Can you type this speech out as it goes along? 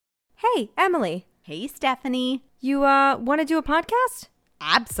Hey, Emily. Hey, Stephanie. You want to do a podcast?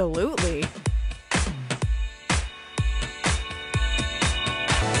 Absolutely.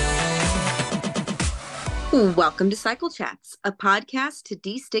 Welcome to Cycle Chats, a podcast to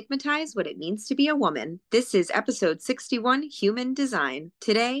destigmatize what it means to be a woman. This is episode 61, Human Design.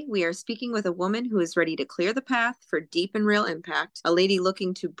 Today, we are speaking with a woman who is ready to clear the path for deep and real impact, a lady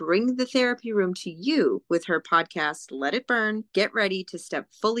looking to bring the therapy room to you with her podcast, Let It Burn. Get ready to step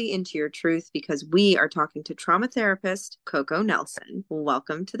fully into your truth because we are talking to trauma therapist, Coco Nelson.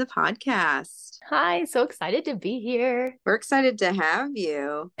 Welcome to the podcast. Hi, so excited to be here. We're excited to have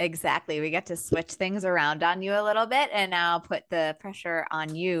you. Exactly. We get to switch things around on you a little bit and now put the pressure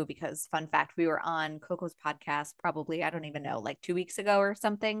on you because, fun fact, we were on Coco's podcast probably, I don't even know, like 2 weeks ago or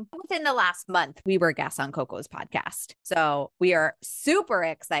something. Within the last month, we were guests on Coco's podcast. So we are super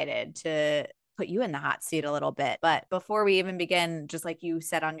excited to put you in the hot seat a little bit. But before we even begin, just like you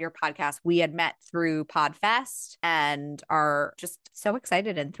said on your podcast, we had met through PodFest and are just so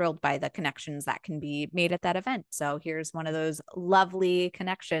excited and thrilled by the connections that can be made at that event. So here's one of those lovely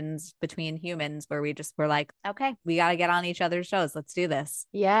connections between humans where we just were like, okay, we got to get on each other's shows. Let's do this.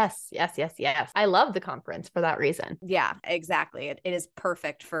 Yes. I love the conference for that reason. Yeah, exactly. It is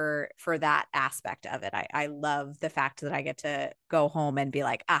perfect for that aspect of it. I love the fact that I get to go home and be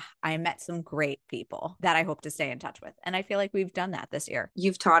like, I met some great people that I hope to stay in touch with. And I feel like we've done that this year.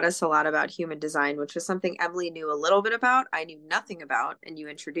 You've taught us a lot about human design, which was something Emily knew a little bit about. I knew nothing about, and you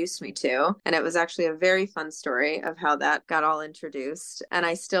introduced me to. And it was actually a very fun story of how that got all introduced. And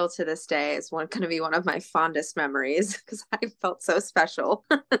I still, to this day, is going to be one of my fondest memories because I felt so special.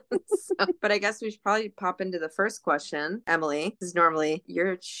 But I guess we should probably pop into the first question. Emily, this is normally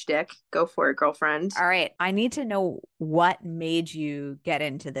your shtick. Go for it, girlfriend. All right. I need to know what made you get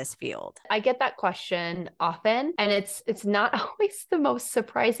into this field. I get that question often, and it's not always the most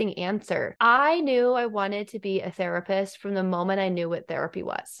surprising answer. I knew I wanted to be a therapist from the moment I knew what therapy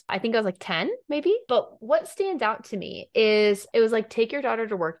was. I think I was like 10, maybe. But what stands out to me is it was like, take your daughter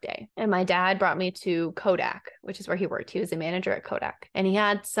to work day. And my dad brought me to Kodak, which is where he worked. He was a manager at Kodak, and he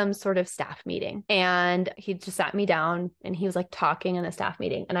had some sort of staff meeting, and he just sat me down and he was like talking in the staff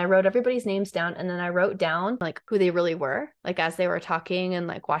meeting, and I wrote everybody's names down, and then I wrote down like who they really were, like as they were talking and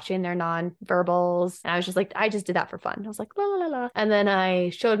like watching their non-verbals. And I was just like, I just did that for fun. I was like, la la la la. And then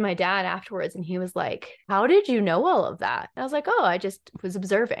I showed my dad afterwards, and he was like, how did you know all of that? And I was like, oh, I just was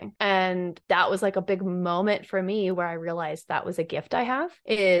observing. And that was like a big moment for me where I realized that was a gift I have,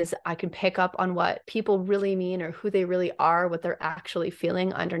 is I can pick up on what people really mean or who they really are, what they're actually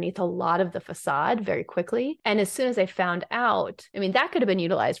feeling underneath a lot of the facade very quickly. And as soon as I found out, I mean, that could have been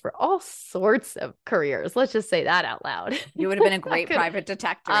utilized for all sorts of careers. Let's just say that out loud. You would have been a great private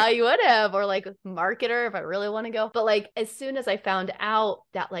detective. You would have, or like marketer if I really want to go. But like, as soon as I found out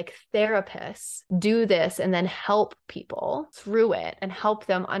that like therapists do this and then help people through it and help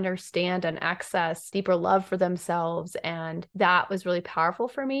them understand and access deeper love for themselves, and that was really powerful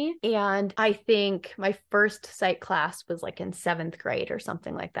for me. And I think my first psych class was like in 7th grade or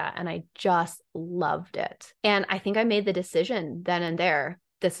something like that, and I just loved it. And I think I made the decision then and there,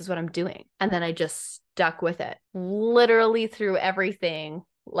 this is what I'm doing. And then I just stuck with it, literally through everything,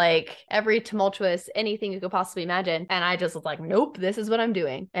 like every tumultuous anything you could possibly imagine. And I just was like, nope, this is what I'm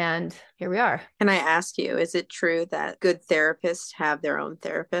doing. And here we are. Can I ask you, is it true that good therapists have their own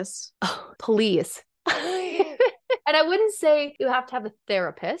therapists? Oh, please. And I wouldn't say you have to have a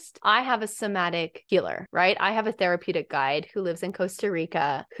therapist. I have a somatic healer, right? I have a therapeutic guide who lives in Costa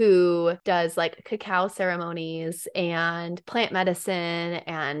Rica, who does like cacao ceremonies and plant medicine.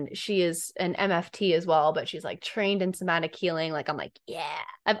 And she is an MFT as well, but she's like trained in somatic healing. Like, I'm like, yeah,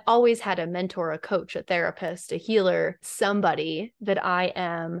 I've always had a mentor, a coach, a therapist, a healer, somebody that I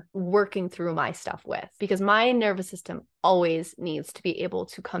am working through my stuff with, because my nervous system always needs to be able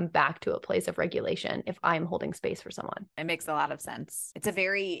to come back to a place of regulation if I'm holding space for someone. It makes a lot of sense. It's a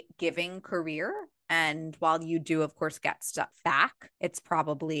very giving career. And while you do, of course, get stuff back, it's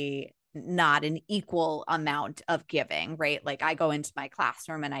probably not an equal amount of giving, right? Like I go into my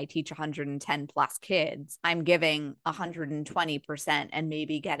classroom and I teach 110 plus kids. I'm giving 120% and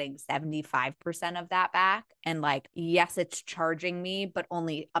maybe getting 75% of that back. And like, yes, it's charging me, but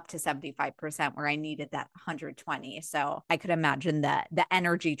only up to 75% where I needed that 120. So I could imagine that the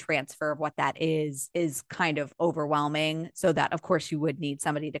energy transfer of what that is kind of overwhelming. So that of course you would need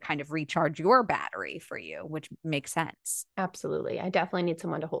somebody to kind of recharge your battery for you, which makes sense. Absolutely. I definitely need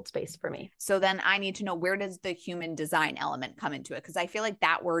someone to hold space for me. So then I need to know, where does the human design element come into it? Because I feel like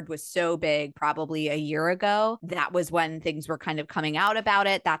that word was so big probably a year ago. That was when things were kind of coming out about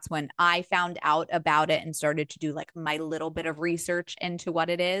it. That's when I found out about it and started to do like my little bit of research into what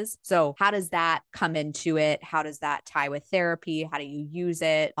it is. So how does that come into it? How does that tie with therapy? How do you use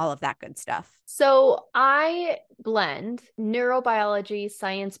it? All of that good stuff. So I blend neurobiology,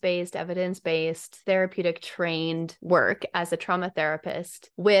 science-based, evidence-based, therapeutic trained work as a trauma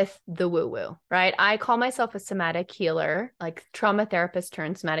therapist with the woo-woo, right? I call myself a somatic healer, like trauma therapist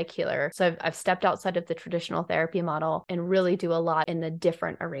turned somatic healer. So I've stepped outside of the traditional therapy model and really do a lot in the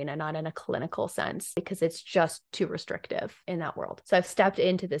different arena, not in a clinical sense, because it's just too restrictive in that world. So I've stepped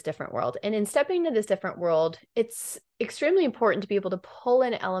into this different world. And in stepping into this different world, it's extremely important to be able to pull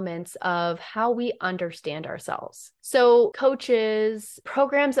in elements of how we understand ourselves. So coaches,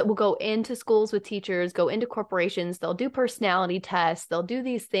 programs that will go into schools with teachers, go into corporations, they'll do personality tests, they'll do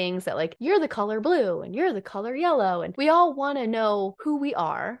these things that like, you're the color blue and you're the color yellow. And we all want to know who we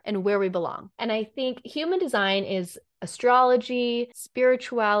are and where we belong. And I think human design is astrology,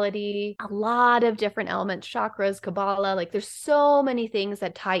 spirituality, a lot of different elements, chakras, Kabbalah, like there's so many things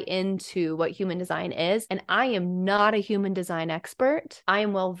that tie into what human design is. And I am not a human design expert. I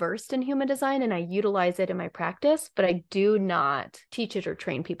am well versed in human design and I utilize it in my practice, but I do not teach it or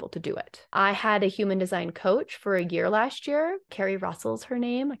train people to do it. I had a human design coach for a year last year. Carrie Russell's her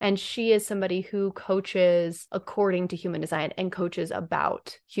name. And she is somebody who coaches according to human design and coaches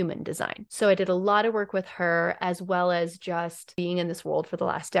about human design. So I did a lot of work with her as well as just being in this world for the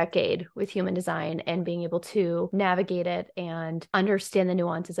last decade with human design and being able to navigate it and understand the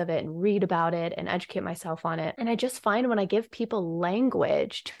nuances of it and read about it and educate myself on it. And I just find when I give people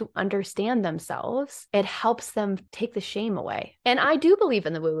language to understand themselves, it helps them take the shame away. And I do believe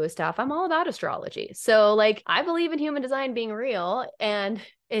in the woo-woo stuff. I'm all about astrology. So like I believe in human design being real, and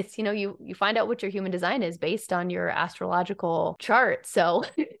it's, you know, you find out what your human design is based on your astrological chart. So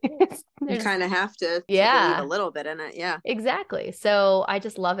you kind of have to believe a little bit in it. Yeah, exactly. So I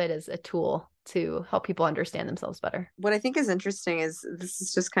just love it as a tool to help people understand themselves better. What I think is interesting is, this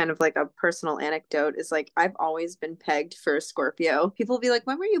is just kind of like a personal anecdote, is like I've always been pegged for a Scorpio. People will be like,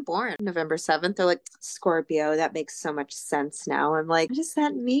 when were you born? November 7th. They're like, Scorpio, that makes so much sense now. I'm like, what does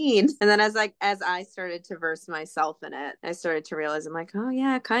that mean? And then as I started to verse myself in it, I started to realize, I'm like, oh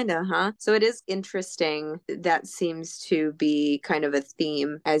yeah, kind of, huh? So it is interesting. That seems to be kind of a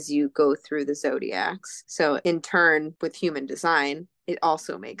theme as you go through the zodiacs. So in turn with human design, it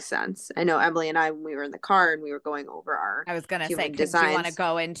also makes sense. I know Emily and I, when we were in the car and we were going over our I was going to say, do you want to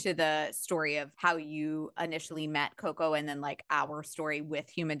go into the story of how you initially met Coco and then like our story with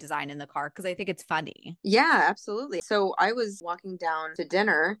human design in the car? Because I think it's funny. Yeah, absolutely. So I was walking down to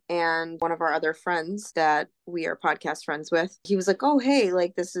dinner and one of our other friends that we are podcast friends with, he was like, oh, hey,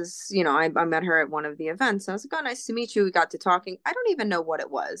 like this is, you know, I met her at one of the events. I was like, oh, nice to meet you. We got to talking. I don't even know what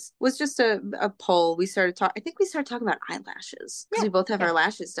it was. It was just a poll. We started talking. I think we started talking about eyelashes because we both have our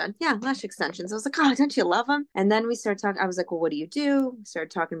lashes done. Yeah, lash extensions. I was like, oh, don't you love them? And then we started talking. I was like, well, what do you do? We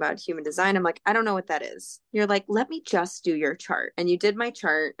started talking about human design. I'm like, I don't know what that is. You're like, let me just do your chart. And you did my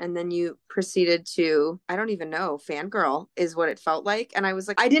chart. And then you proceeded to, I don't even know, fangirl is what it felt like. And I was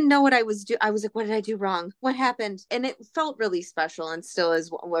like, I didn't know what I was doing. I was like, what did I do wrong? What happened? And it felt really special and still is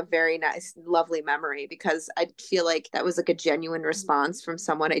a very nice, lovely memory, because I feel like that was like a genuine response from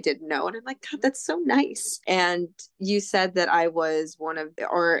someone I didn't know. And I'm like, God, that's so nice. And you said that I was one of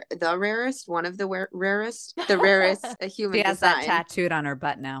the rarest human she has design. That tattooed on her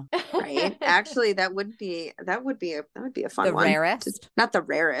butt now. Right. Actually, that would be a fun the one. Rarest? Not the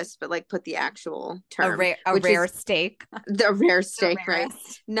rarest, but like put the actual term. A rare steak. The rare steak, right?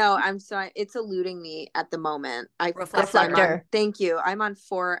 No, I'm sorry. It's eluding me at the moment. Reflector. Thank you. I'm on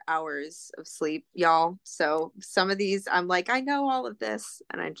 4 hours of sleep, y'all. So some of these, I'm like, I know all of this.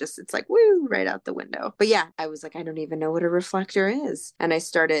 And it's like, woo, right out the window. But yeah, I was like, I don't even know what a reflector is. And I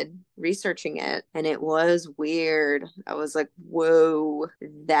started researching it and it was weird. I was like, whoa,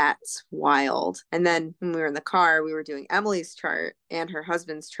 that's wild. And then when we were in the car, we were doing Emily's chart and her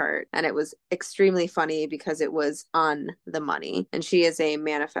husband's chart. And it was extremely funny because it was on the money. And she is a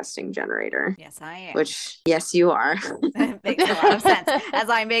manifesting generator. Yes, I am. Which, yes, you are. It makes a lot of sense. As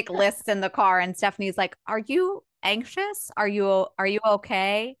I make lists in the car and Stephanie's like, are you anxious? Are you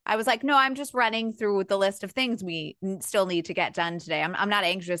okay? I was like, no, I'm just running through the list of things we still need to get done today. I'm not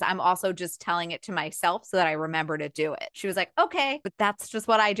anxious. I'm also just telling it to myself so that I remember to do it. She was like, okay, but that's just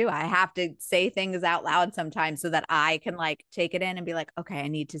what I do. I have to say things out loud sometimes so that I can like take it in and be like, okay, I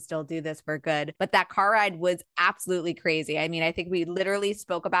need to still do this for good. But that car ride was absolutely crazy. I mean, I think we literally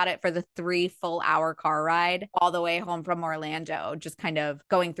spoke about it for the 3 full-hour car ride all the way home from Orlando, just kind of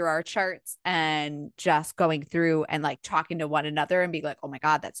going through our charts and just going through and like talking to one another and be like, oh my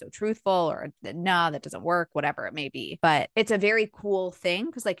God, that's so truthful, or no, that doesn't work, whatever it may be. But it's a very cool thing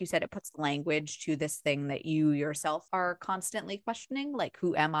because, like you said, it puts language to this thing that you yourself are constantly questioning, like,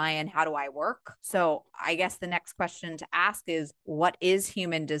 who am I and how do I work? So I guess the next question to ask is, what is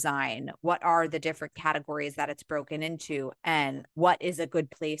human design? What are the different categories that it's broken into? And what is a good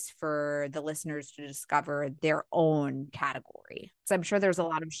place for the listeners to discover their own category? So I'm sure there's a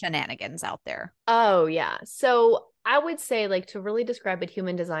lot of shenanigans out there. Oh, yeah. So I would say, like, to really describe what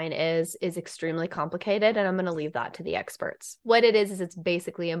human design is extremely complicated, and I'm going to leave that to the experts. What it is it's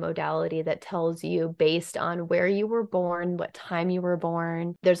basically a modality that tells you based on where you were born, what time you were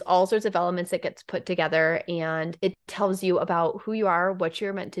born. There's all sorts of elements that gets put together, and it tells you about who you are, what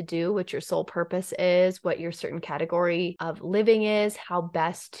you're meant to do, what your sole purpose is, what your certain category of living is, how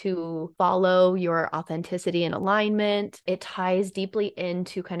best to follow your authenticity and alignment. It ties deeply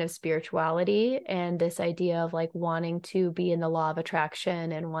into kind of spirituality and this idea of like wanting to be in the law of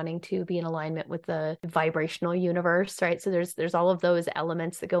attraction and wanting to be in alignment with the vibrational universe, right? So there's all of those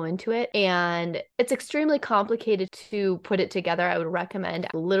elements that go into it, and it's extremely complicated to put it together. I would recommend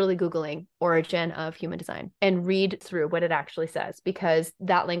literally Googling origin of human design and read through what it actually says, because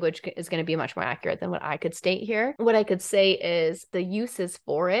that language is going to be much more accurate than what I could state here. What I could say is the uses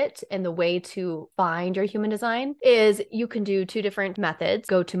for it and the way to find your human design is you can do 2 different methods.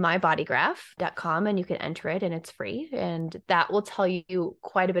 Go to mybodygraph.com and you can enter it, and it's free, and that will tell you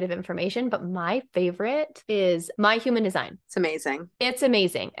quite a bit of information. But my favorite is My Human Design. It's amazing. It's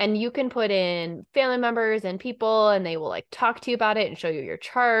amazing. And you can put in family members and people, and they will like talk to you about it and show you your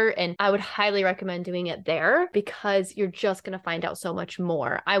chart. And I would highly recommend doing it there because you're just going to find out so much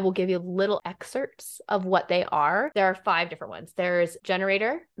more. I will give you little excerpts of what they are. There are 5 different ones. There's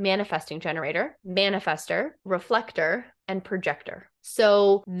generator, manifesting generator, manifester, reflector, and projector.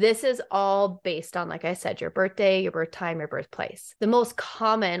 So this is all based on, like I said, your birthday, your birth time, your birthplace. The most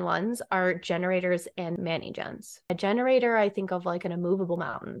common ones are generators and mani-gens. A generator, I think of like an immovable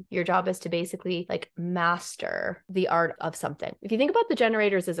mountain. Your job is to basically like master the art of something. If you think about the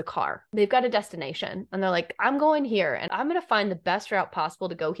generators as a car, they've got a destination and they're like, I'm going here and I'm going to find the best route possible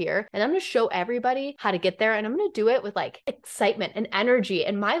to go here. And I'm going to show everybody how to get there. And I'm going to do it with like excitement and energy.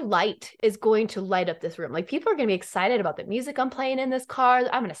 And my light is going to light up this room. Like people are going to be excited about the music I'm playing in this car.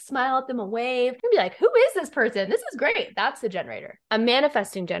 I'm going to smile at them and wave. You'll be like, who is this person? This is great. That's the generator. A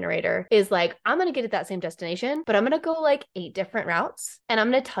manifesting generator is like, I'm going to get at that same destination, but I'm going to go like 8 different routes. And I'm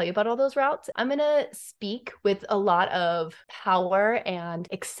going to tell you about all those routes. I'm going to speak with a lot of power and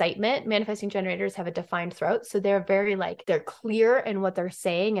excitement. Manifesting generators have a defined throat. So they're very like, they're clear in what they're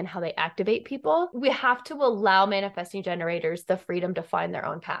saying and how they activate people. We have to allow manifesting generators the freedom to find their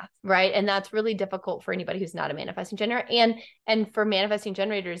own path, right? And that's really difficult for anybody who's not a manifesting generator. And for manifesting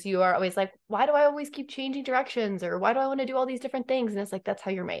generators, you are always like, why do I always keep changing directions? Or why do I want to do all these different things? And it's like, that's how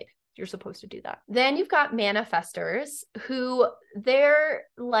you're made. You're supposed to do that. Then you've got manifestors who they're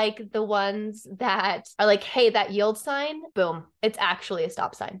like the ones that are like, hey, that yield sign, boom, it's actually a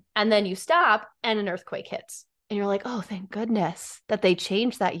stop sign. And then you stop and an earthquake hits. And you're like, oh, thank goodness that they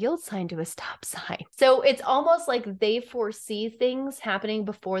changed that yield sign to a stop sign. So it's almost like they foresee things happening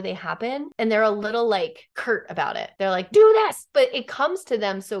before they happen. And they're a little like curt about it. They're like, do this. But it comes to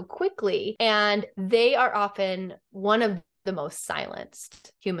them so quickly. And they are often one of the most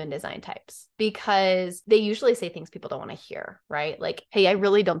silenced human design types because they usually say things people don't want to hear, right? Like, hey, I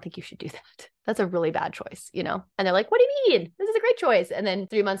really don't think you should do that. That's a really bad choice, you know? And they're like, what do you mean? This is a great choice. And then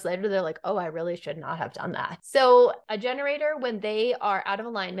 3 months later, they're like, oh, I really should not have done that. So a generator, when they are out of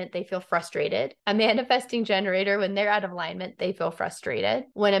alignment, they feel frustrated. A manifesting generator, when they're out of alignment, they feel frustrated.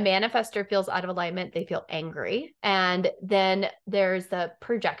 When a manifestor feels out of alignment, they feel angry. And then there's the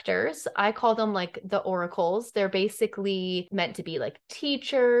projectors. I call them like the oracles. They're basically meant to be like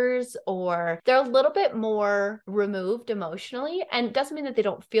teachers, or they're a little bit more removed emotionally. And it doesn't mean that they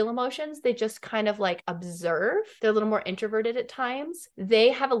don't feel emotions. They just just kind of like observe. They're a little more introverted at times. They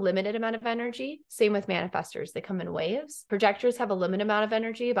have a limited amount of energy. Same with manifestors. They come in waves. Projectors have a limited amount of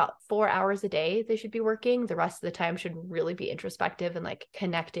energy, about 4 hours a day they should be working. The rest of the time should really be introspective and like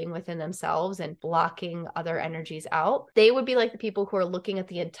connecting within themselves and blocking other energies out. They would be like the people who are looking at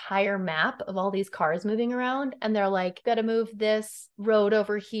the entire map of all these cars moving around, and they're like, got to move this road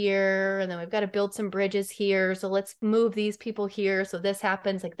over here, and then we've got to build some bridges here, so let's move these people here so this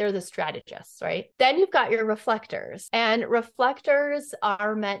happens. Like, they're the strategists, right? Then you've got your reflectors, and reflectors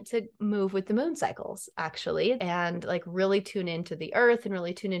are meant to move with the moon cycles, actually, and like really tune into the earth and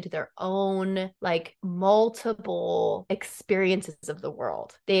really tune into their own like multiple experiences of the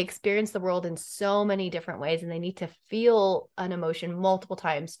world. They experience the world in so many different ways, and they need to feel an emotion multiple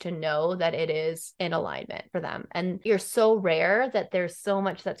times to know that it is in alignment for them. And you're so rare that there's so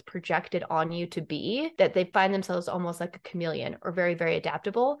much that's projected on you to be that they find themselves almost like a chameleon or very, very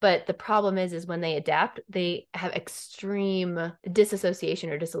adaptable. But the problem is when they adapt, they have extreme disassociation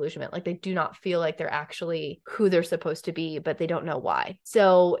or disillusionment. Like, they do not feel like they're actually who they're supposed to be, but they don't know why.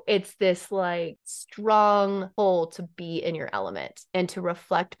 So it's this like strong pull to be in your element and to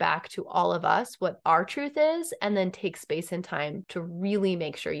reflect back to all of us what our truth is, and then take space and time to really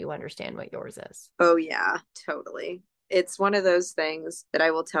make sure you understand what yours is. Oh, yeah, totally. It's one of those things that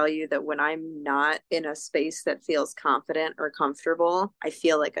I will tell you that when I'm not in a space that feels confident or comfortable, I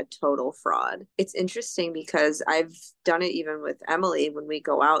feel like a total fraud. It's interesting because I've done it even with Emily when we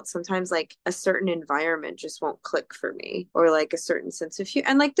go out. Sometimes like a certain environment just won't click for me, or like a certain sense of humor.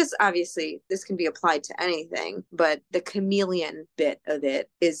 And like this, obviously, this can be applied to anything, but the chameleon bit of it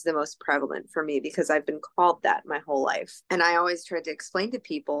is the most prevalent for me because I've been called that my whole life. And I always tried to explain to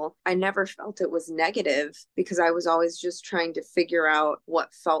people, I never felt it was negative because I was always just trying to figure out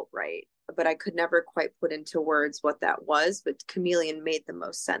what felt right, but I could never quite put into words what that was. But chameleon made the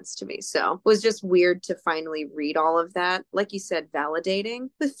most sense to me. So it was just weird to finally read all of that. Like you said, validating.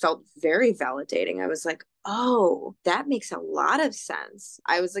 It felt very validating. I was like, oh, that makes a lot of sense.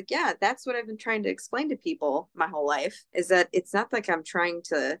 I was like, yeah, that's what I've been trying to explain to people my whole life, is that it's not like I'm trying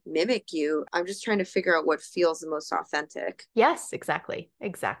to mimic you. I'm just trying to figure out what feels the most authentic. Yes, exactly.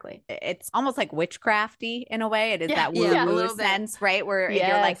 Exactly. It's almost like witchcrafty in a way. It is that yeah, a woo-woo little bit. sense, right? Where Yes.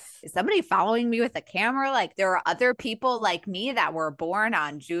 you're like, is somebody following me with a camera? Like, there are other people like me that were born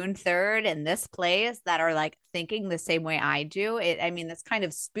on June 3rd in this place that are like thinking the same way I do. I mean, it's kind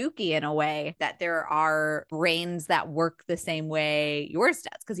of spooky in a way that there are brains that work the same way yours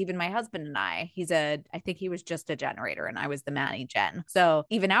does. Because even my husband and I think he was just a generator and I was the Manny Gen. So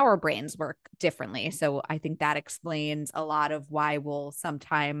even our brains work differently. So I think that explains a lot of why we'll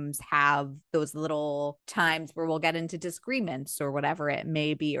sometimes have those little times where we'll get into disagreements or whatever it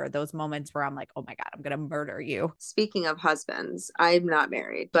may be, or those moments where I'm like, oh my God, I'm going to murder you. Speaking of husbands, I'm not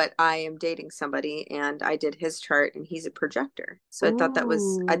married, but I am dating somebody, and I did his chart, and he's a projector. So I thought that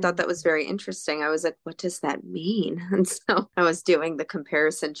was very interesting. I was like, what does that mean? And so I was doing the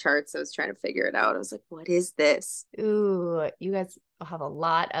comparison charts. I was trying to figure it out. I was like, what is this? Ooh, you guys have a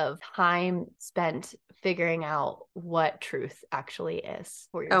lot of time spent figuring out what truth actually is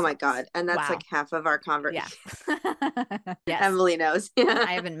for yourselves. Oh my God. And that's Wow. like half of our conversation. Yeah. Yes. Emily knows. Yeah.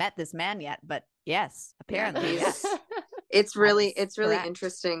 I haven't met this man yet, but yes, apparently, Yeah, yes. It's really correct.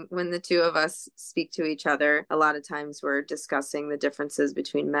 interesting when the two of us speak to each other. A lot of times we're discussing the differences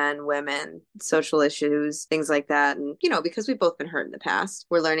between men, women, social issues, things like that. And, because we've both been hurt in the past,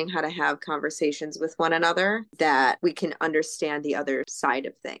 we're learning how to have conversations with one another that we can understand the other side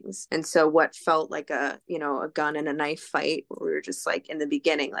of things. And so what felt like a gun and a knife fight, where we were just like in the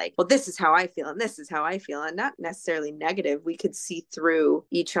beginning, like, well, this is how I feel and this is how I feel, and not necessarily negative. We could see through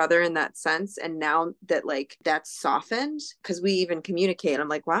each other in that sense. And now that like that's softened, because we even communicate, I'm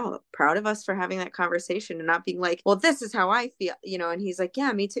like, wow, proud of us for having that conversation and not being like, well, this is how I feel, and he's like,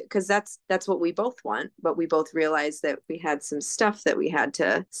 yeah, me too, because that's what we both want. But we both realized that we had some stuff that we had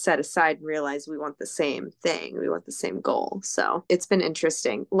to set aside and realize we want the same thing, we want the same goal. So it's been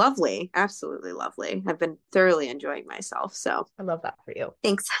interesting. Lovely, absolutely lovely. I've been thoroughly enjoying myself. So I love that for you.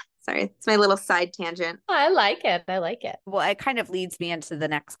 thanks. Sorry, it's my little side tangent. I like it. I like it. Well, it kind of leads me into the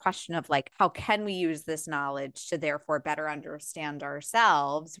next question of like, how can we use this knowledge to therefore better understand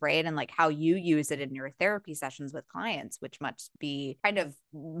ourselves, right? And like how you use it in your therapy sessions with clients, which must be kind of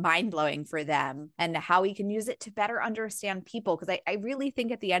mind blowing for them, and how we can use it to better understand people. Because I really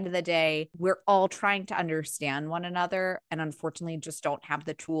think at the end of the day, we're all trying to understand one another and unfortunately just don't have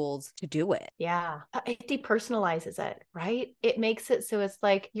the tools to do it. Yeah. It depersonalizes it, right? It makes it so it's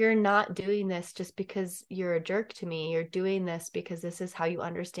like, you're not doing this just because you're a jerk to me. You're doing this because this is how you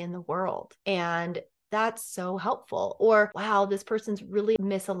understand the world. And That's so helpful. Or, wow, this person's really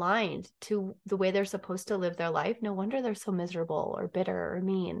misaligned to the way they're supposed to live their life. No wonder they're so miserable or bitter or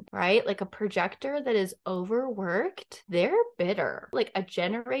mean, right? Like a projector that is overworked, they're bitter. Like a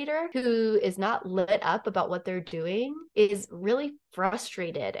generator who is not lit up about what they're doing is really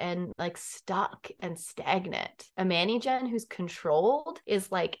frustrated and like stuck and stagnant. A Manigen who's controlled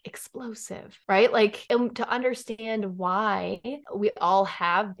is like explosive, right? Like, and to understand why we all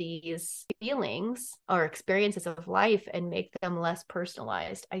have these feelings or experiences of life and make them less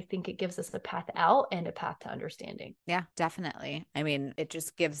personalized, I think it gives us a path out and a path to understanding. Yeah, definitely. I mean, it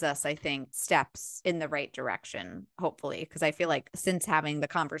just gives us, I think, steps in the right direction, hopefully, because I feel like since having the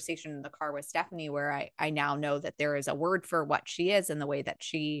conversation in the car with Stephanie, where I now know that there is a word for what she is and the way that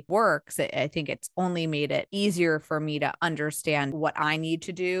she works, I think it's only made it easier for me to understand what I need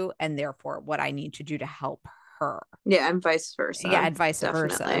to do and therefore what I need to do to help her. Yeah, and vice versa. Yeah, and vice Definitely.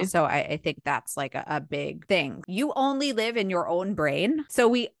 versa. So I think that's like a big thing. You only live in your own brain. So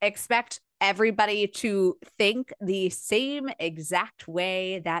we expect everybody to think the same exact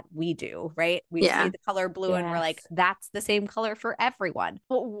way that we do, right? We see the color blue and we're like, that's the same color for everyone.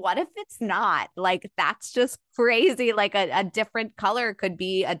 But what if it's not? Like, that's just crazy. Like a different color could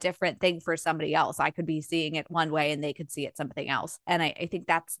be a different thing for somebody else. I could be seeing it one way and they could see it something else. And I think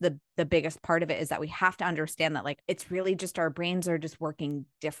that's the biggest part of it, is that we have to understand that like it's really just our brains are just working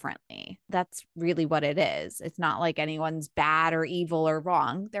differently. That's really what it is. It's not like anyone's bad or evil or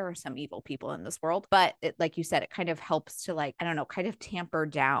wrong. There are some evil people in this world, but it, like you said, it kind of helps to like, I don't know, kind of tamper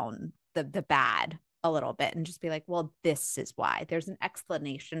down the bad a little bit and just be like, well, this is why. There's an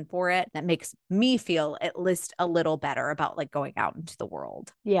explanation for it that makes me feel at least a little better about like going out into the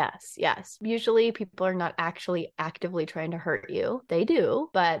world. Yes. Usually people are not actually actively trying to hurt you. They do,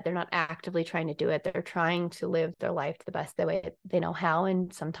 but they're not actively trying to do it. They're trying to live their life the best way they know how.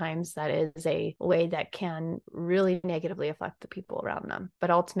 And sometimes that is a way that can really negatively affect the people around them.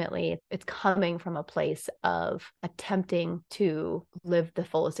 But ultimately, it's coming from a place of attempting to live the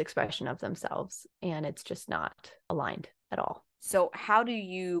fullest expression of themselves. And it's just not aligned at all. So how do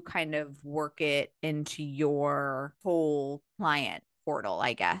you kind of work it into your whole client portal,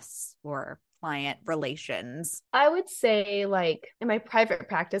 I guess, or client relations? I would say like in my private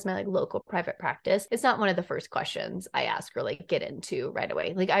practice, my like local private practice, it's not one of the first questions I ask or like get into right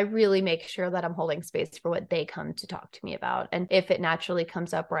away. Like I really make sure that I'm holding space for what they come to talk to me about. And if it naturally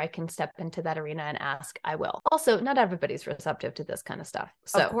comes up where I can step into that arena and ask, I will. Also, not everybody's receptive to this kind of stuff.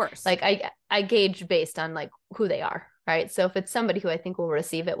 So of course, like I gauge based on like who they are. Right. So if it's somebody who I think will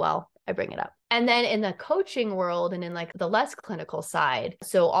receive it well, I bring it up. And then in the coaching world and in like the less clinical side,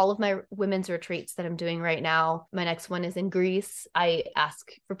 so all of my women's retreats that I'm doing right now, my next one is in Greece. I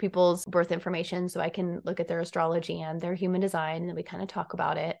ask for people's birth information so I can look at their astrology and their human design, and we kind of talk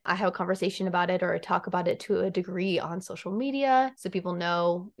about it. I have a conversation about it, or I talk about it to a degree on social media so people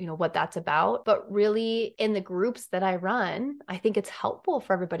know, you know, what that's about. But really in the groups that I run, I think it's helpful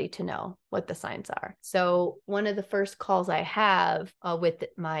for everybody to know what the signs are. So one of the first calls I have with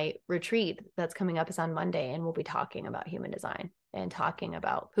my retreat that's coming up is on Monday, and we'll be talking about human design and talking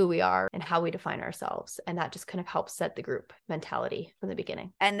about who we are and how we define ourselves. And that just kind of helps set the group mentality from the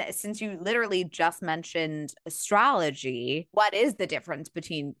beginning. And since you literally just mentioned astrology, what is the difference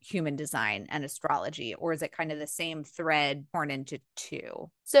between human design and astrology? Or is it kind of the same thread torn into two?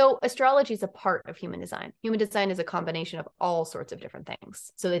 So astrology is a part of human design. Human design is a combination of all sorts of different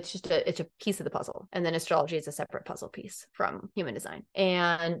things. So it's just it's a piece of the puzzle. And then astrology is a separate puzzle piece from human design.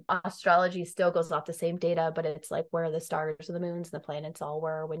 And astrology still goes off the same data, but it's like where the stars and the moons and the planets all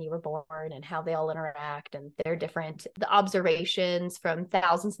were when you were born and how they all interact, and they're different. The observations from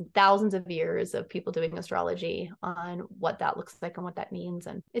thousands and thousands of years of people doing astrology on what that looks like and what that means.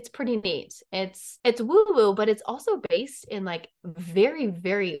 And it's pretty neat. It's woo-woo, but it's also based in like very,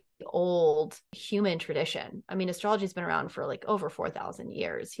 very old human tradition. I mean, astrology has been around for like over 4,000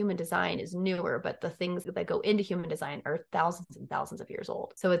 years. Human design is newer, but the things that go into human design are thousands and thousands of years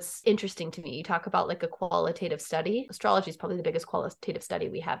old. So it's interesting to me. You talk about like a qualitative study. Astrology is probably the biggest qualitative study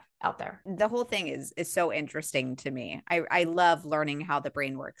we have out there. The whole thing is so interesting to me. I love learning how the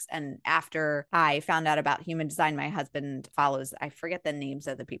brain works. And after I found out about human design, my husband follows, I forget the names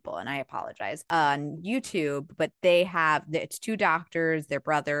of the people, and I apologize, on YouTube, but it's two doctors, they're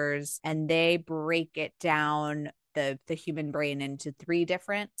brothers, and they break it down, the human brain, into three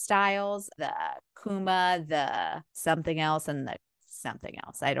different styles: the Kuma, the something else, and the something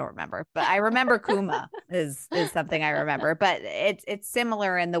else. I don't remember, but I remember Kuma is something I remember. But it's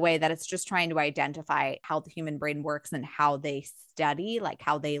similar in the way that it's just trying to identify how the human brain works and how they study, like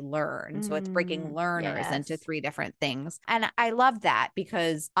how they learn. So it's breaking learners into three different things. And I love that,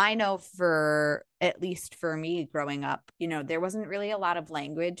 because I know for at least for me growing up, there wasn't really a lot of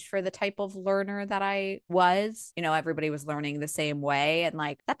language for the type of learner that I was. Everybody was learning the same way. And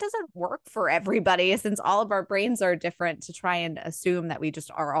like, that doesn't work for everybody since all of our brains are different. To try and assume that we just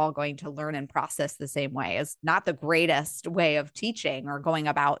are all going to learn and process the same way is not the greatest way of teaching or going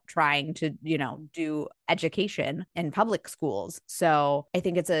about trying to, do education in public schools. So I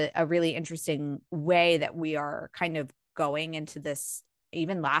think it's a really interesting way that we are kind of going into this.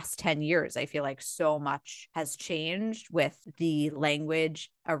 Even last 10 years, I feel like so much has changed with the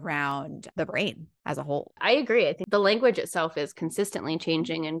language around the brain as a whole. I agree. I think the language itself is consistently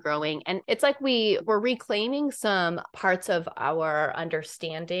changing and growing. And it's like we're reclaiming some parts of our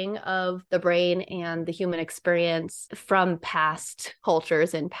understanding of the brain and the human experience from past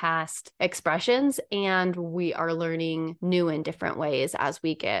cultures and past expressions. And we are learning new and different ways as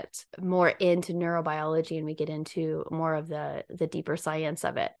we get more into neurobiology and we get into more of the deeper science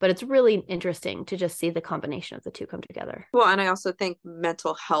of it. But it's really interesting to just see the combination of the two come together. Well, and I also think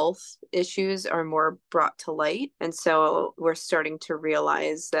mental health issues are more brought to light. And so we're starting to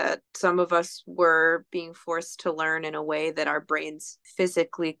realize that some of us were being forced to learn in a way that our brains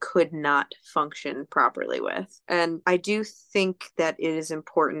physically could not function properly with. And I do think that it is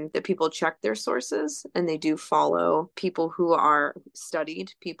important that people check their sources and they do follow people who are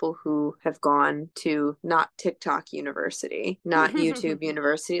studied, people who have gone to not TikTok university, not YouTube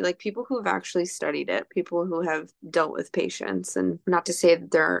university, like people who have actually studied it, people who have dealt with patients. And not to say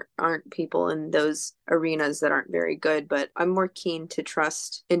that there aren't people in those arenas that aren't very good, but I'm more keen to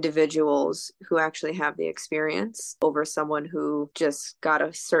trust individuals who actually have the experience over someone who just got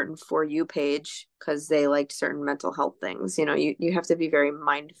a certain For You page because they liked certain mental health things. You have to be very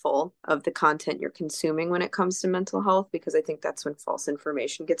mindful of the content you're consuming when it comes to mental health, because I think that's when false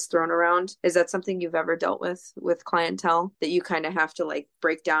information gets thrown around. Is that something you've ever dealt with clientele, that you kind of have to like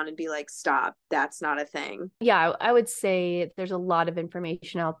break down and be like, stop, that's not a thing? Yeah, I would say there's a lot of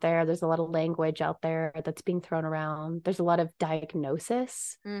information out there. There's a lot of language out there that's being thrown around. There's a lot of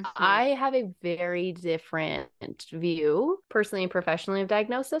diagnosis. Mm-hmm. I have a very different view personally and professionally of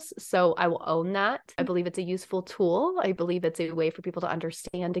diagnosis. So I will own that. I believe it's a useful tool. I believe it's a way for people to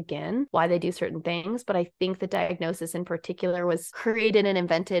understand again why they do certain things. But I think the diagnosis in particular was created and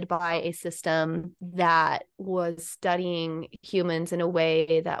invented by a system that was studying humans in a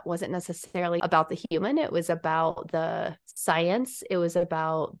way that wasn't necessarily about the human. It was about the science. It was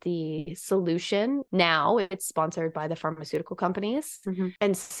about the solution. Now it's sponsored by the pharmaceutical companies. Mm-hmm.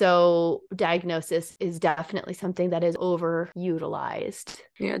 And so diagnosis is definitely something that is overutilized.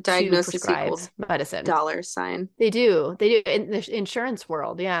 Yeah, diagnosis equals medicine. $. They do in the insurance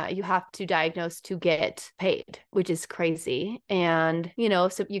world. Yeah, you have to diagnose to get paid, which is crazy. And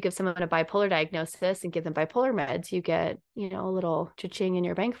so you give someone a bipolar diagnosis and give them bipolar meds, you get a little cha-ching in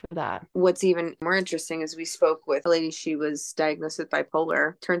your bank for that. What's even more interesting is we spoke with a lady. She was diagnosed with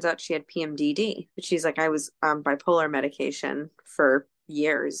bipolar. Turns out she had PMDD, but she's like, I was on bipolar medication for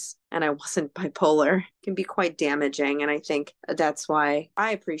years and I wasn't bipolar. It can be quite damaging. And I think that's why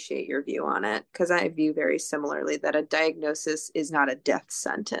I appreciate your view on it, because I view very similarly that a diagnosis is not a death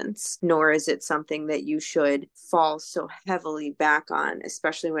sentence, nor is it something that you should fall so heavily back on,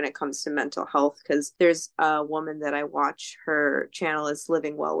 especially when it comes to mental health. Because there's a woman that I watch, her channel is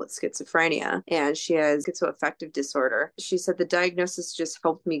Living Well with Schizophrenia, and she has schizoaffective disorder. She said the diagnosis just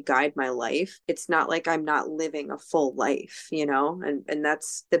helped me guide my life. It's not like I'm not living a full life, and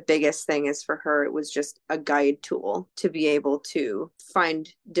that's the biggest thing. Is for her, it was just a guide tool to be able to find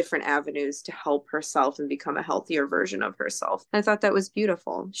different avenues to help herself and become a healthier version of herself. And I thought that was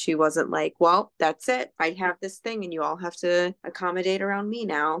beautiful. She wasn't like, well, that's it, I have this thing and you all have to accommodate around me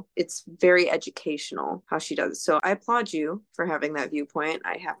now. It's very educational how she does it. So I applaud you for having that viewpoint.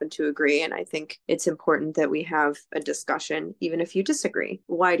 I happen to agree, and I think it's important that we have a discussion, even if you disagree.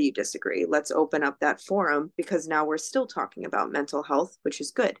 Why do you disagree? Let's open up that forum, because now we're still talking about mental health, which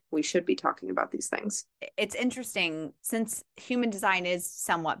is good. We should be talking about these things. It's interesting, since human design is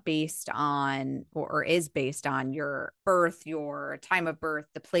somewhat based on, or is based on your birth, your time of birth,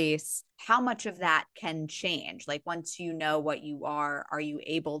 the place, how much of that can change? Like once you know what you are you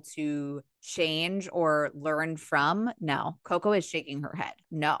able to change or learn from? No. Coco is shaking her head.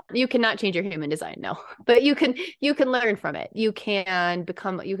 No. You cannot change your human design, no. But you can learn from it. You can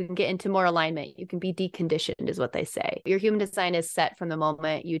get into more alignment. You can be deconditioned, is what they say. Your human design is set from the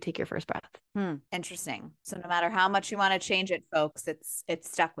moment you take your first breath. Interesting. So no matter how much you want to change it, folks, it's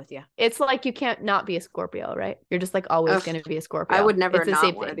stuck with you. It's like you can't not be a Scorpio, right? You're just like always going to be a Scorpio. I would never it's the not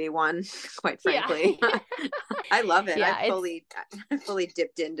same want to thing. be one, quite frankly. Yeah. I love it. Yeah, I fully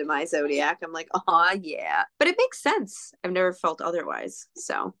dipped into my zodiac. I'm like, oh yeah. But it makes sense. I've never felt otherwise.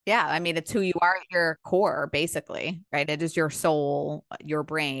 So Yeah, I mean, it's who you are at your core, basically, right? It is your soul, your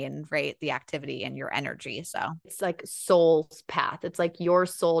brain, right? The activity and your energy. So it's like soul's path. It's like your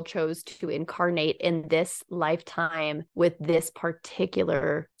soul chose to incarnate in this lifetime with this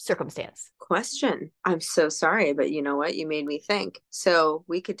particular circumstance. question. I'm so sorry, but you know what? You made me think. So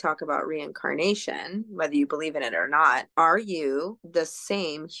we could talk about reincarnation, whether you believe in it or not. Are you the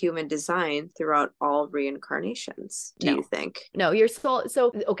same human design throughout all reincarnations? Do you think? No, your soul.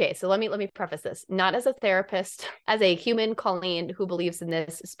 So, okay. So let me preface this, not as a therapist, as a human, Colleen, who believes in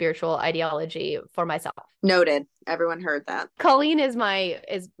this spiritual ideology for myself. Noted. Everyone heard that. Colleen is my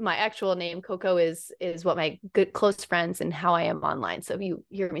actual name. Coco is what my good close friends and how I am online. So if you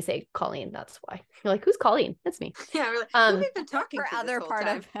hear me say Colleen, that's why. You're like, who's Colleen? That's me. Yeah, we're like, who have we been talking her to other this part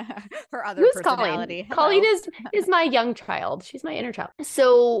whole of time? her other Who's personality. Colleen? Colleen is my young child. She's my inner child.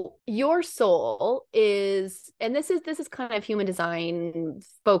 So your soul is, and this is kind of human design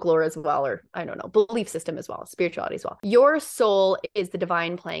folklore as well, or I don't know, belief system as well, spirituality as well. Your soul is the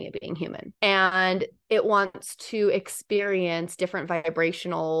divine playing at being human, and it wants to experience different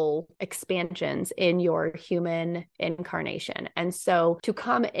vibrational expansions in your human incarnation. And so to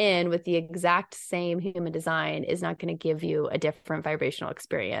come in with the exact same human design is not going to give you a different vibrational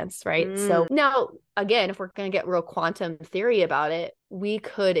experience, right? So now, again, if we're going to get real quantum theory about it, we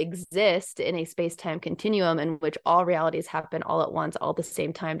could exist in a space-time continuum in which all realities happen all at once, all at the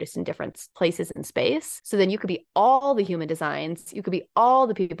same time, just in different places in space. So then you could be all the human designs, you could be all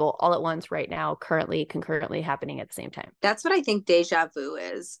the people all at once right now, currently, concurrently happening at the same time. That's what I think deja vu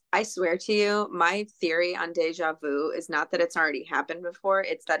is. I swear to you, my theory on deja vu is not that it's already happened before,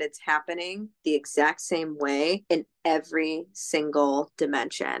 it's that it's happening the exact same way in every single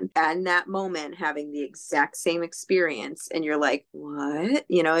dimension. And that moment having the exact same experience, and you're like, what?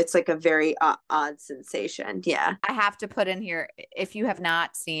 You know, it's like a very odd sensation. Yeah. I have to put in here, if you have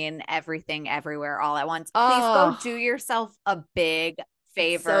not seen Everything Everywhere All at Once, please go do yourself a big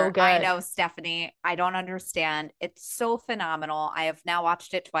favor. So good. I know, Stephanie, I don't understand. It's so phenomenal. I have now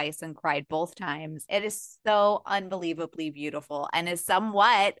watched it twice and cried both times. It is so unbelievably beautiful and is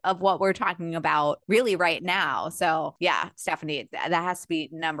somewhat of what we're talking about really right now. So yeah, Stephanie, that has to be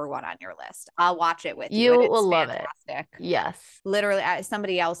number one on your list. I'll watch it with you. You will love it. Yes. Literally,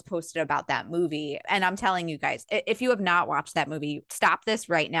 somebody else posted about that movie. And I'm telling you guys, if you have not watched that movie, stop this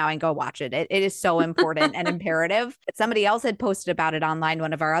right now and go watch it. It is so important and imperative. Somebody else had posted about it online.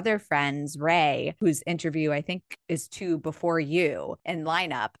 One of our other friends, Ray, whose interview I think is 2 before you in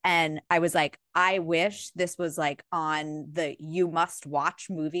lineup. And I was like, I wish this was like on the you must watch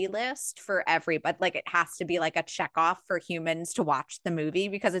movie list for everybody. Like it has to be like a check off for humans to watch the movie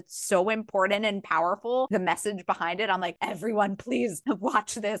because it's so important and powerful. The message behind it. I'm like, everyone, please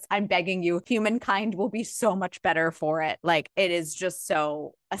watch this. I'm begging you. Humankind will be so much better for it. Like it is just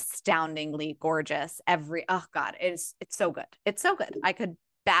so astoundingly gorgeous. Oh God, it's so good. It's so good. I could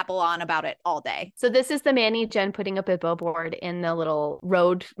babble on about it all day. So this is the Manny Jen putting up a billboard in the little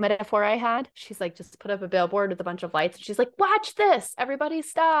road metaphor I had. She's like, just put up a billboard with a bunch of lights. She's like, watch this. Everybody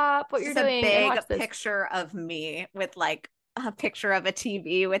stop what you're doing. A and watch big this. picture of me with like a picture of a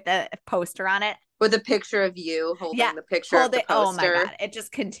TV with a poster on it. With a picture of you holding the picture of the poster. Oh my God. It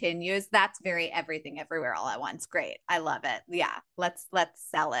just continues. That's very Everything Everywhere All at Once. Great. I love it. Yeah. Let's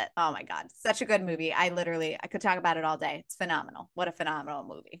sell it. Oh my God. Such a good movie. I could talk about it all day. It's phenomenal. What a phenomenal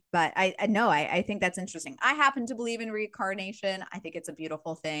movie. But I think that's interesting. I happen to believe in reincarnation. I think it's a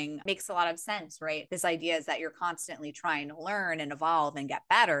beautiful thing. It makes a lot of sense, right? This idea is that you're constantly trying to learn and evolve and get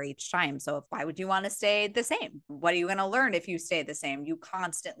better each time. So why would you want to stay the same? What are you going to learn if you stay the same? You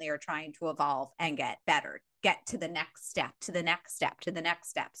constantly are trying to evolve and get better, get to the next step, to the next step, to the next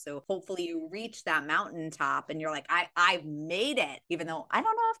step. So hopefully you reach that mountaintop and you're like, I've made it, even though I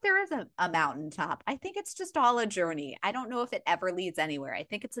don't know if there is a mountaintop. I think it's just all a journey. I don't know if it ever leads anywhere. I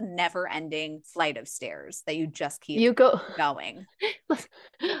think it's a never ending flight of stairs that you just keep going.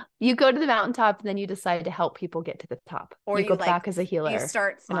 You go to the mountaintop and then you decide to help people get to the top. Or you go back as a healer. You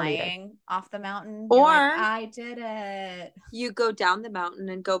start flying off the mountain. Or like, I did it. You go down the mountain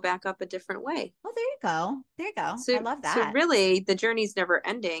and go back up a different way. Oh, there you go. There you go. So, I love that. So really the journey's never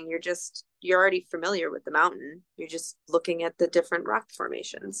ending. You're already familiar with the mountain. You're just looking at the different rock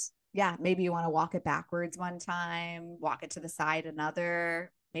formations. Yeah. Maybe you want to walk it backwards one time, walk it to the side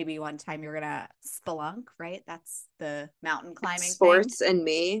another. maybe one time you're gonna spelunk, right? That's the mountain climbing Sports thing. and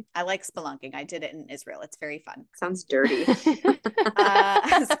me. I like spelunking. I did it in Israel. It's very fun. Sounds dirty.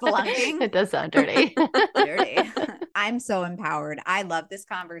 Spelunking. It does sound dirty. Dirty. I'm so empowered. I love this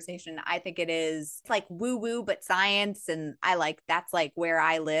conversation. I think it is like woo woo, but science. And that's like where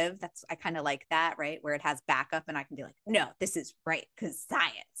I live. I kind of like that, right? Where it has backup and I can be like, no, this is right because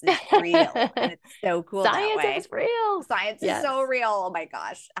science is real. And it's so cool that way. Science is real. Science is so real. Oh my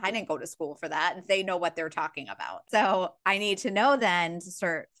gosh. I didn't go to school for that. They know what they're talking about. So I need to know then to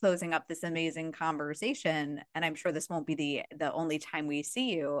start closing up this amazing conversation. And I'm sure this won't be the only time we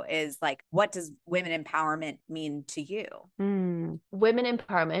see you is like, what does women empowerment mean to you? Women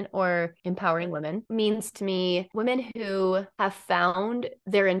empowerment or empowering women means to me women who have found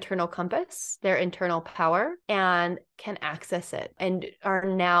their internal compass, their internal power, and can access it and are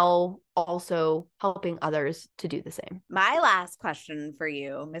now also helping others to do the same. My last question for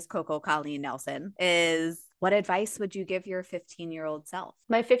you, Miss Coco Colleen Nelson, is what advice would you give your 15-year-old self?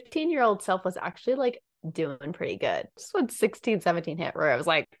 My 15-year-old self was actually like doing pretty good. Just when 16, 17 hit where I was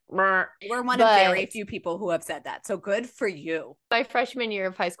like, we're one of very few people who have said that. So good for you. My freshman year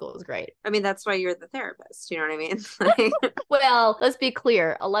of high school was great. I mean, that's why you're the therapist. You know what I mean? Well, let's be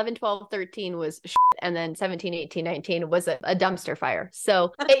clear. 11, 12, 13 was shit, and then 17, 18, 19 was a dumpster fire.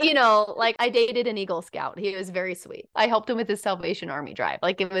 So, like I dated an Eagle Scout. He was very sweet. I helped him with his Salvation Army drive.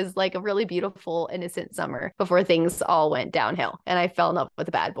 Like it was like a really beautiful, innocent summer before things all went downhill. And I fell in love with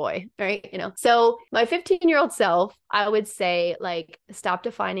a bad boy, right? So my 15-year-old self, I would say like stop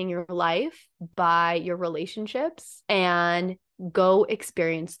defining your life by your relationships and go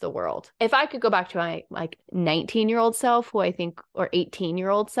experience the world. If I could go back to my like 19-year-old self, who I think, or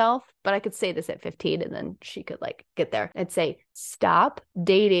 18-year-old self, but I could say this at 15 and then she could like get there. I'd say, stop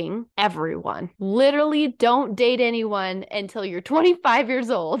dating everyone. Literally don't date anyone until you're 25 years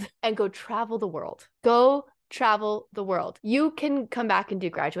old and go travel the world. Go travel the world. You can come back and do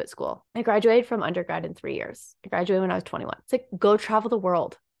graduate school. I graduated from undergrad in 3 years. I graduated when I was 21. It's like, go travel the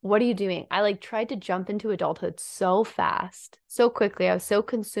world. What are you doing? I like tried to jump into adulthood so fast, so quickly. I was so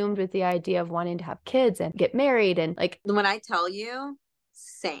consumed with the idea of wanting to have kids and get married. And like, when I tell you,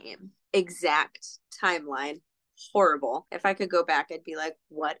 same exact timeline. Horrible. If I could go back, I'd be like,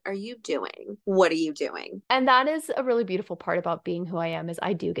 what are you doing? What are you doing? And that is a really beautiful part about being who I am is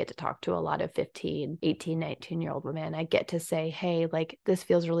I do get to talk to a lot of 15, 18, 19-year-old women. I get to say, hey, like this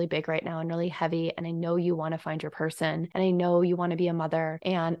feels really big right now and really heavy. And I know you want to find your person and I know you want to be a mother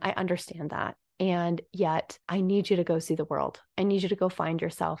and I understand that. And yet I need you to go see the world. I need you to go find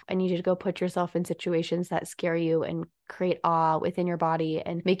yourself. I need you to go put yourself in situations that scare you and create awe within your body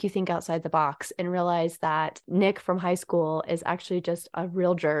and make you think outside the box and realize that Nick from high school is actually just a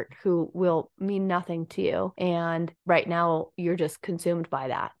real jerk who will mean nothing to you. And right now you're just consumed by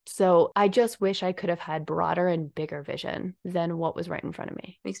that. So I just wish I could have had broader and bigger vision than what was right in front of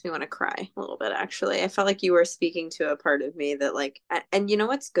me. Makes me want to cry a little bit, actually. I felt like you were speaking to a part of me that like, and you know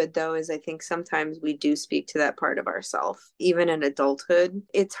what's good though, is I think sometimes we do speak to that part of ourselves, even in adulthood.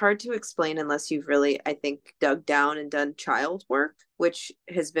 It's hard to explain unless you've really, I think, dug down and done child work, which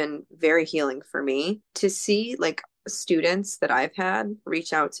has been very healing for me to see like students that I've had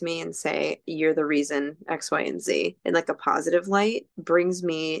reach out to me and say, you're the reason X, Y, and Z in like a positive light brings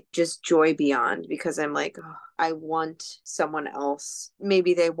me just joy beyond because I'm like, oh, I want someone else.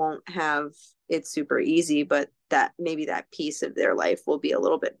 Maybe they won't have it super easy, but that maybe that piece of their life will be a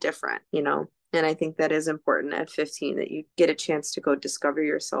little bit different, And I think that is important at 15 that you get a chance to go discover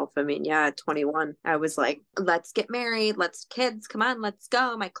yourself. I mean, yeah, at 21, I was like, let's get married. Let's kids. Come on, let's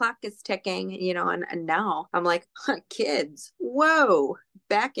go. My clock is ticking, and now I'm like, kids, whoa,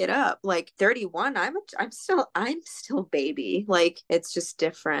 back it up. Like 31, I'm still baby. Like it's just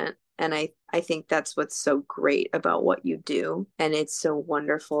different. And I think that's what's so great about what you do. And it's so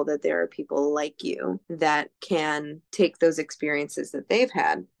wonderful that there are people like you that can take those experiences that they've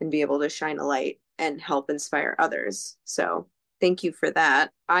had and be able to shine a light and help inspire others. So thank you for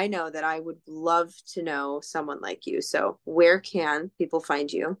that. I know that I would love to know someone like you. So where can people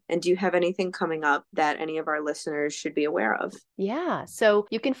find you? And do you have anything coming up that any of our listeners should be aware of? Yeah. So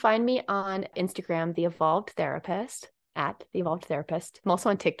you can find me on Instagram, The Evolved Therapist. At The Evolved Therapist. I'm also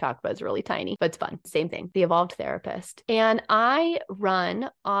on TikTok, but it's really tiny, but it's fun. Same thing, The Evolved Therapist. And I run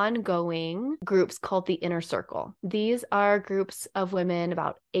ongoing groups called The Inner Circle. These are groups of women,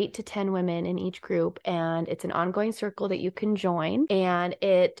 about 8 to 10 women in each group. And it's an ongoing circle that you can join. And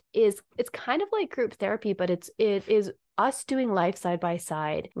it's kind of like group therapy, but it is us doing life side by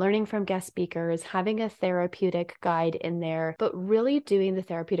side, learning from guest speakers, having a therapeutic guide in there, but really doing the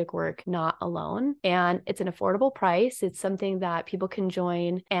therapeutic work not alone. And it's an affordable price. It's something that people can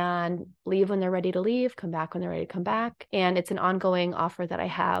join and leave when they're ready to leave, come back when they're ready to come back. And it's an ongoing offer that I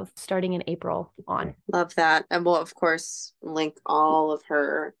have starting in April on. Love that. And we'll, of course, link all of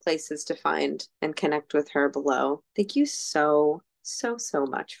her places to find and connect with her below. Thank you so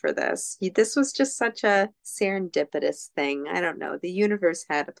much for this. This was just such a serendipitous thing. I don't know. The universe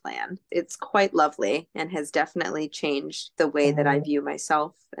had a plan. It's quite lovely and has definitely changed the way that I view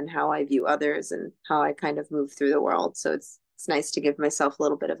myself and how I view others and how I kind of move through the world. So it's nice to give myself a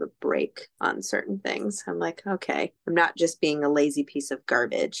little bit of a break on certain things. I'm like, okay, I'm not just being a lazy piece of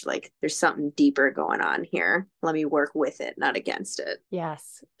garbage. Like there's something deeper going on here. Let me work with it, not against it.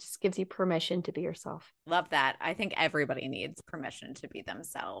 Yes. Just gives you permission to be yourself. Love that. I think everybody needs permission to be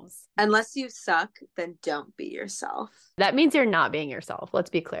themselves. Unless you suck, then don't be yourself. That means you're not being yourself.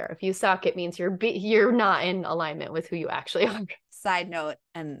 Let's be clear. If you suck, it means you're not in alignment with who you actually are. Side note,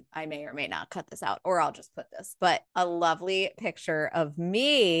 and I may or may not cut this out, or I'll just put this, but a lovely picture of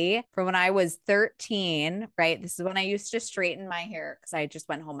me from when I was 13, right? This is when I used to straighten my hair because I just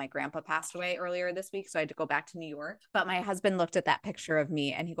went home. My grandpa passed away earlier this week, so I had to go back to New York. But my husband looked at that picture of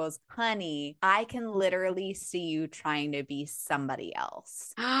me and he goes, honey, I can literally see you trying to be somebody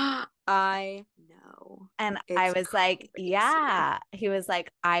else. I know. And I was like, yeah. He was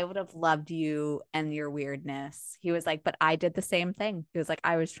like, I would have loved you and your weirdness. He was like, but I did the same thing. He was like,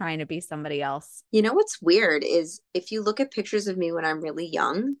 I was trying to be somebody else. You know what's weird is if you look at pictures of me when I'm really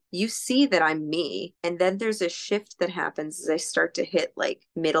young, you see that I'm me. And then there's a shift that happens as I start to hit like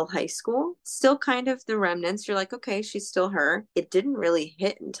middle high school. Still kind of the remnants. You're like, okay, she's still her. It didn't really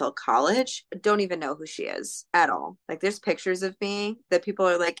hit until college. I don't even know who she is at all. Like there's pictures of me that people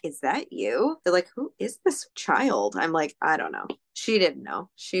are like, is that you? They're like, who is this child? I'm like, I don't know. She didn't know.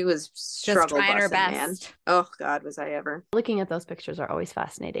 She was struggle trying her busting, best. man. Oh God, was I ever. Looking at those pictures are always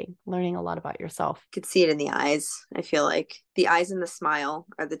fascinating. Learning a lot about yourself. Could see it in the eyes. I feel like the eyes and the smile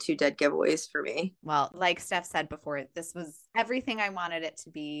are the two dead giveaways for me. Well, like Steph said before, this was everything I wanted it to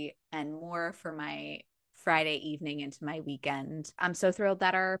be and more for my Friday evening into my weekend. I'm so thrilled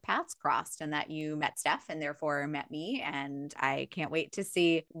that our paths crossed and that you met Steph and therefore met me. And I can't wait to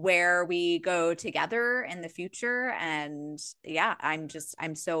see where we go together in the future. And yeah, I'm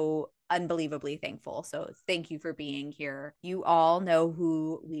so unbelievably thankful. So thank you for being here. You all know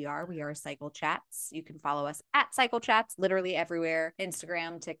who we are. We are Cycle Chats. You can follow us at Cycle Chats literally everywhere.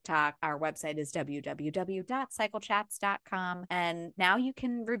 Instagram, TikTok. Our website is www.cyclechats.com. And now you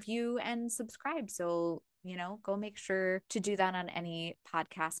can review and subscribe. So go make sure to do that on any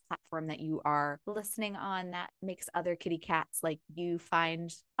podcast platform that you are listening on that makes other kitty cats like you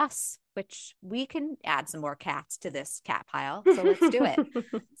find us, which we can add some more cats to this cat pile. So let's do it.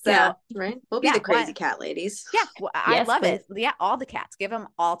 So, yeah, right. We'll be the crazy cat ladies. Yeah. Well, I Yes, love please. it. Yeah. All the cats, give them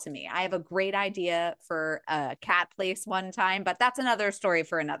all to me. I have a great idea for a cat place one time, but that's another story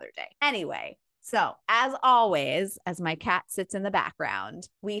for another day. Anyway. So, as always, as my cat sits in the background,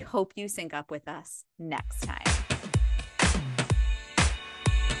 we hope you sync up with us next time.